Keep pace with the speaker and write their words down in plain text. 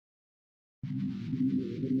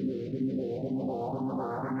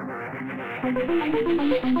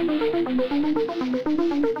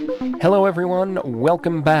Hello everyone,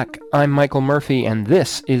 welcome back. I'm Michael Murphy, and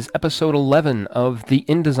this is episode 11 of The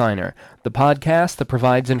InDesigner, the podcast that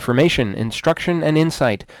provides information, instruction, and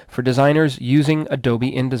insight for designers using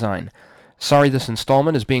Adobe InDesign. Sorry this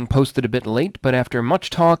installment is being posted a bit late, but after much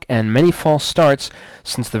talk and many false starts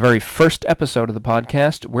since the very first episode of the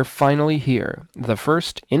podcast, we're finally here, the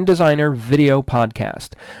first InDesigner video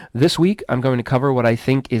podcast. This week, I'm going to cover what I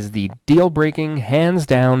think is the deal-breaking,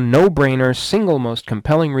 hands-down, no-brainer, single most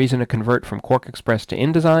compelling reason to convert from QuarkXPress to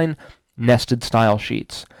InDesign, nested style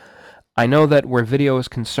sheets. I know that where video is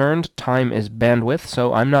concerned, time is bandwidth,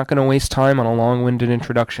 so I'm not going to waste time on a long-winded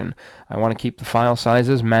introduction. I want to keep the file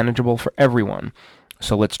sizes manageable for everyone.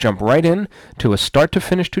 So let's jump right in to a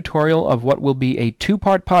start-to-finish tutorial of what will be a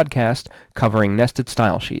two-part podcast covering nested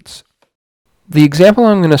style sheets. The example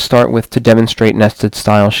I'm going to start with to demonstrate nested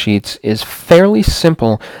style sheets is fairly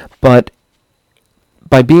simple, but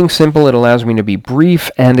by being simple, it allows me to be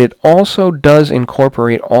brief, and it also does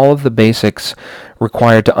incorporate all of the basics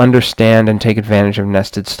required to understand and take advantage of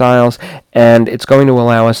nested styles, and it's going to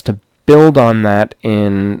allow us to build on that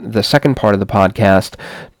in the second part of the podcast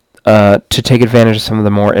to take advantage of some of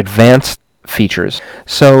the more advanced features.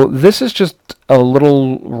 So this is just a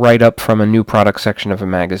little write-up from a new product section of a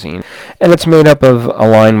magazine, and it's made up of a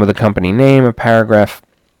line with a company name, a paragraph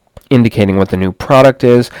indicating what the new product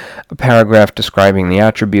is, a paragraph describing the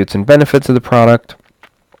attributes and benefits of the product,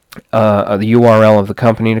 the URL of the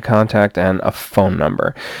company to contact, and a phone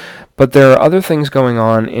number. But there are other things going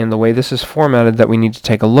on in the way this is formatted that we need to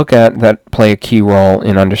take a look at that play a key role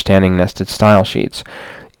in understanding nested style sheets.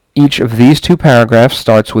 Each of these two paragraphs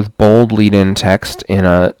starts with bold lead-in text in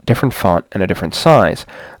a different font and a different size.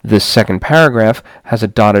 This second paragraph has a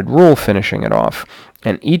dotted rule finishing it off,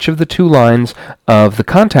 and each of the two lines of the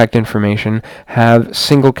contact information have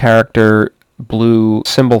single character blue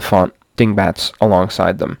symbol font dingbats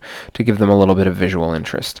alongside them to give them a little bit of visual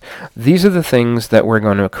interest. These are the things that we're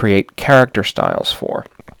going to create character styles for.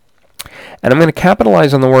 And I'm going to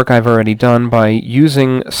capitalize on the work I've already done by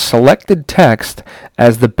using selected text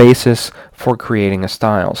as the basis for creating a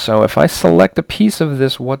style. So if I select a piece of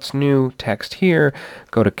this What's New text here,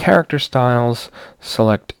 go to Character Styles,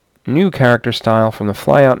 select New Character Style from the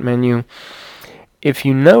flyout menu. If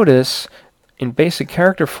you notice, in basic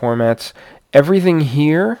character formats, everything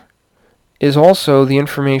here is also the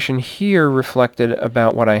information here reflected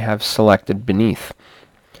about what I have selected beneath.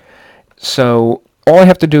 So all I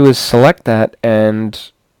have to do is select that,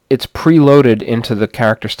 and it's preloaded into the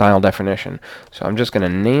character style definition. So I'm just going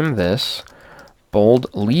to name this bold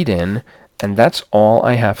lead-in, and that's all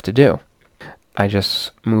I have to do. I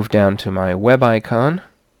just move down to my web icon,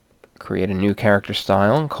 create a new character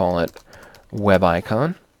style, and call it web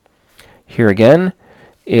icon. Here again,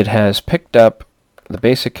 it has picked up the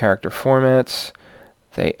basic character formats.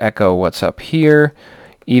 They echo what's up here,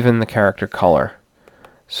 even the character color.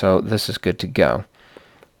 So this is good to go.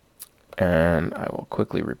 And I will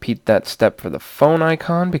quickly repeat that step for the phone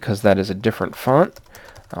icon because that is a different font.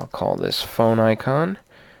 I'll call this phone icon.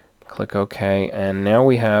 Click OK, and now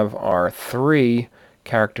we have our 3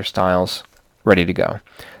 character styles ready to go.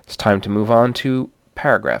 It's time to move on to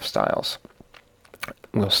paragraph styles.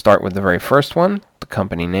 We'll start with the very first one, the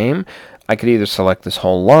company name. I could either select this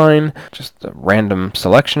whole line, just a random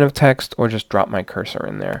selection of text, or just drop my cursor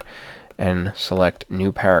in there and select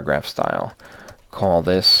new paragraph style. Call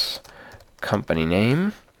this company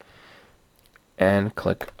name and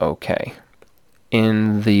click OK.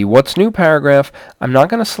 In the What's New paragraph, I'm not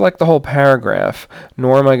going to select the whole paragraph,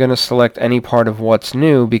 nor am I going to select any part of What's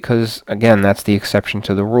New because, again, that's the exception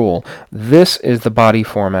to the rule. This is the body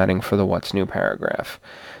formatting for the What's New paragraph.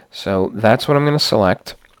 So that's what I'm going to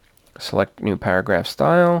select. Select New Paragraph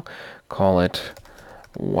Style, call it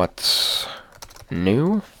What's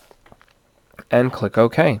New, and click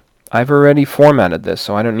OK. I've already formatted this,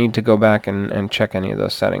 so I don't need to go back and check any of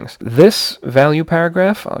those settings. This value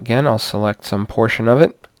paragraph, again, I'll select some portion of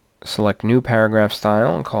it, select New Paragraph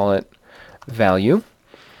Style, and call it Value.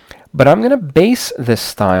 But I'm going to base this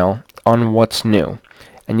style on What's New.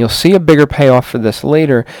 And you'll see a bigger payoff for this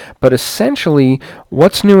later, but essentially,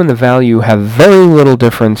 What's New and the value have very little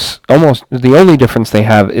difference. Almost the only difference they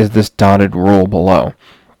have is this dotted rule below.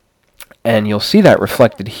 And you'll see that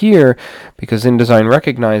reflected here because InDesign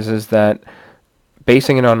recognizes that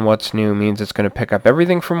basing it on What's New means it's going to pick up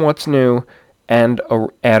everything from What's New and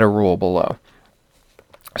add a rule below.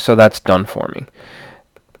 So that's done for me.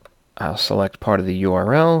 I'll select part of the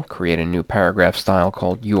URL, create a new paragraph style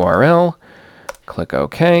called URL, click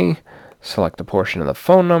OK, select a portion of the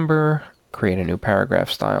phone number, create a new paragraph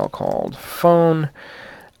style called phone.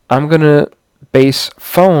 I'm going to base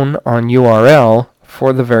phone on URL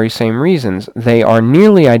for the very same reasons. They are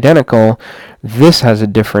nearly identical. This has a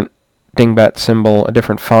different dingbat symbol, a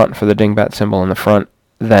different font for the dingbat symbol in the front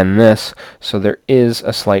than this, so there is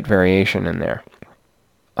a slight variation in there.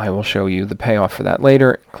 I will show you the payoff for that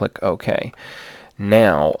later. Click OK.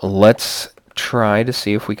 Now let's try to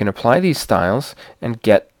see if we can apply these styles and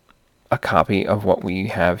get a copy of what we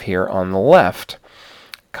have here on the left.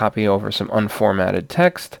 Copy over some unformatted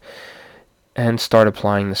text and start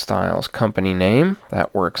applying the styles. Company name,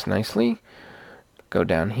 that works nicely. Go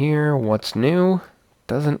down here, what's new?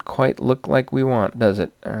 Doesn't quite look like we want, does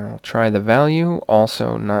it? I'll try the value,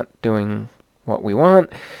 also not doing what we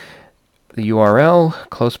want. The URL,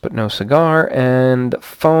 close but no cigar, and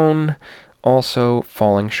phone, also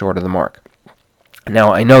falling short of the mark.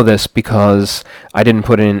 Now I know this because I didn't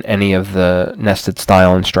put in any of the nested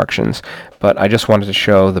style instructions, but I just wanted to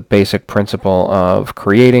show the basic principle of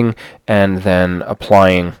creating and then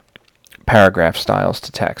applying paragraph styles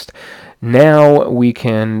to text. Now we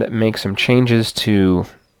can make some changes to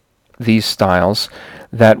these styles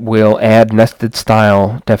that will add nested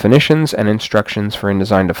style definitions and instructions for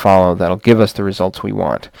InDesign to follow that'll give us the results we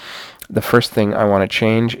want. The first thing I want to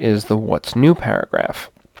change is the what's new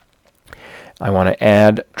paragraph. I want to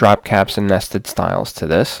add drop caps and nested styles to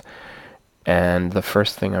this, and the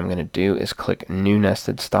first thing I'm going to do is click new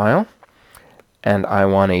nested style, and I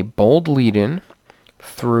want a bold lead-in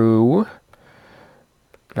through,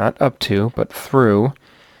 not up to, but through.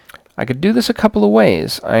 I could do this a couple of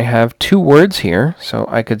ways. I have 2 words here, so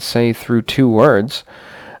I could say through 2 words,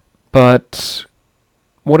 but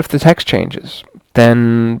what if the text changes?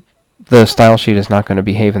 Then the style sheet is not going to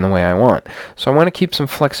behave in the way I want. So I want to keep some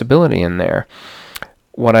flexibility in there.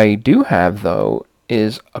 What I do have, though,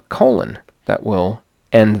 is a colon that will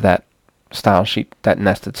end that style sheet, that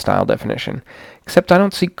nested style definition. Except I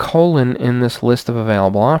don't see colon in this list of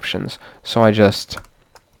available options, so I just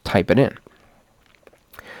type it in.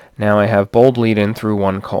 Now I have bold lead-in through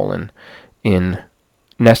 1 colon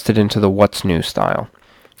nested into the what's new style.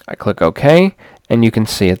 I click OK, and you can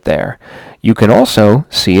see it there. You can also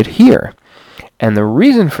see it here. And the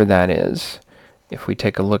reason for that is, if we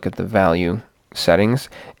take a look at the value settings,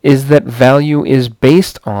 is that value is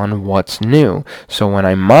based on what's new. So when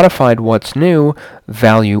I modified what's new,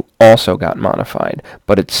 value also got modified,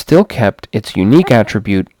 but it still kept its unique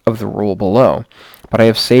attribute of the rule below. But I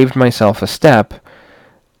have saved myself a step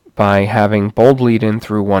by having bold lead-in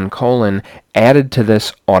through 1 colon added to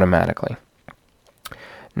this automatically.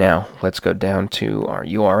 Now, let's go down to our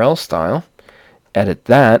URL style, edit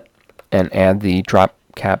that, and add the drop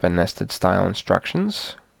cap and nested style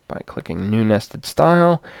instructions by clicking New Nested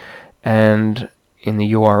Style. And in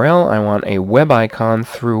the URL, I want a web icon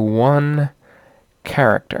through 1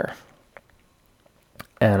 character.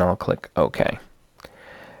 And I'll click OK.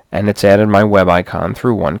 And it's added my web icon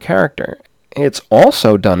through 1 character. It's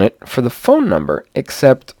also done it for the phone number,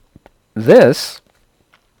 except this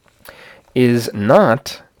is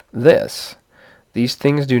not this. These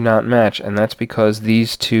things do not match, and that's because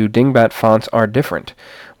these 2 dingbat fonts are different,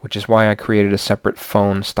 which is why I created a separate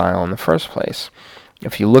phone style in the first place.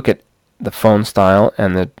 If you look at the phone style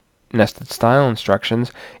and the nested style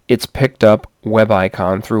instructions, it's picked up web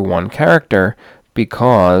icon through 1 character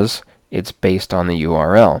because it's based on the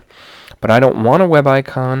URL. But I don't want a web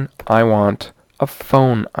icon, I want a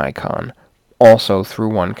phone icon, also through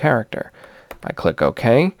 1 character. I click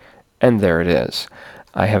OK, and there it is.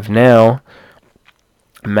 I have now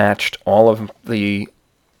matched all of the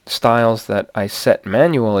styles that I set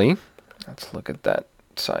manually. Let's look at that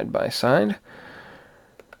side by side.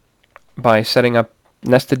 By setting up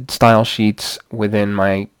nested style sheets within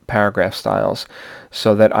my paragraph styles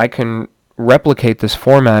so that I can replicate this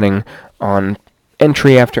formatting on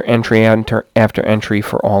entry after entry after entry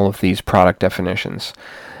for all of these product definitions.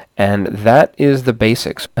 And that is the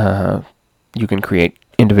basics. You can create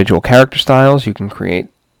individual character styles. You can create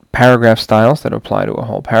paragraph styles that apply to a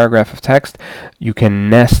whole paragraph of text. You can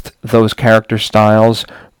nest those character styles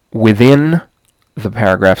within the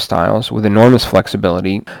paragraph styles with enormous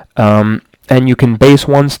flexibility. And you can base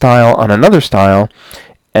one style on another style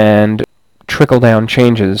and trickle down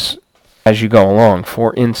changes as you go along.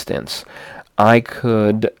 For instance, I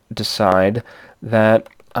could decide that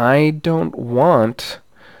I don't want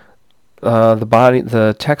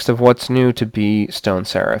the text of what's new to be stone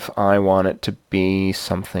serif. I want it to be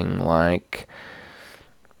something like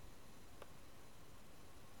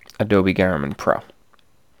Adobe Garmin Pro.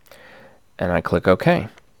 And I click OK.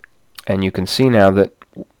 And you can see now that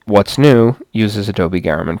what's new uses Adobe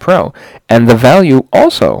Garraman Pro. And the value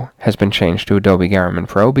also has been changed to Adobe Garraman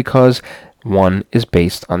Pro because one is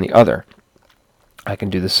based on the other. I can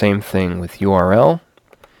do the same thing with URL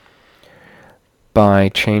by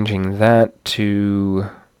changing that to,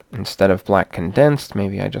 instead of black condensed,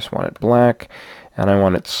 maybe I just want it black, and I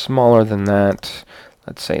want it smaller than that.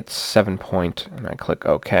 Let's say it's 7 point, and I click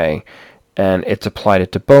OK. And it's applied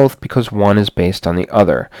it to both because one is based on the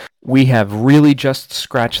other. We have really just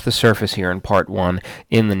scratched the surface here in part 1.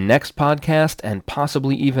 In the next podcast, and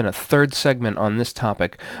possibly even a third segment on this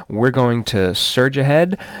topic, we're going to surge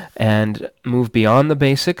ahead and move beyond the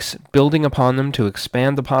basics, building upon them to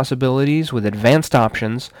expand the possibilities with advanced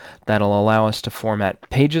options that'll allow us to format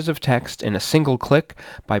pages of text in a single click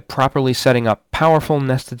by properly setting up powerful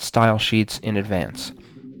nested style sheets in advance.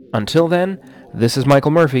 Until then, this is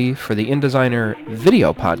Michael Murphy for the InDesigner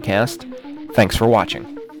video podcast. Thanks for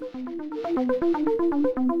watching.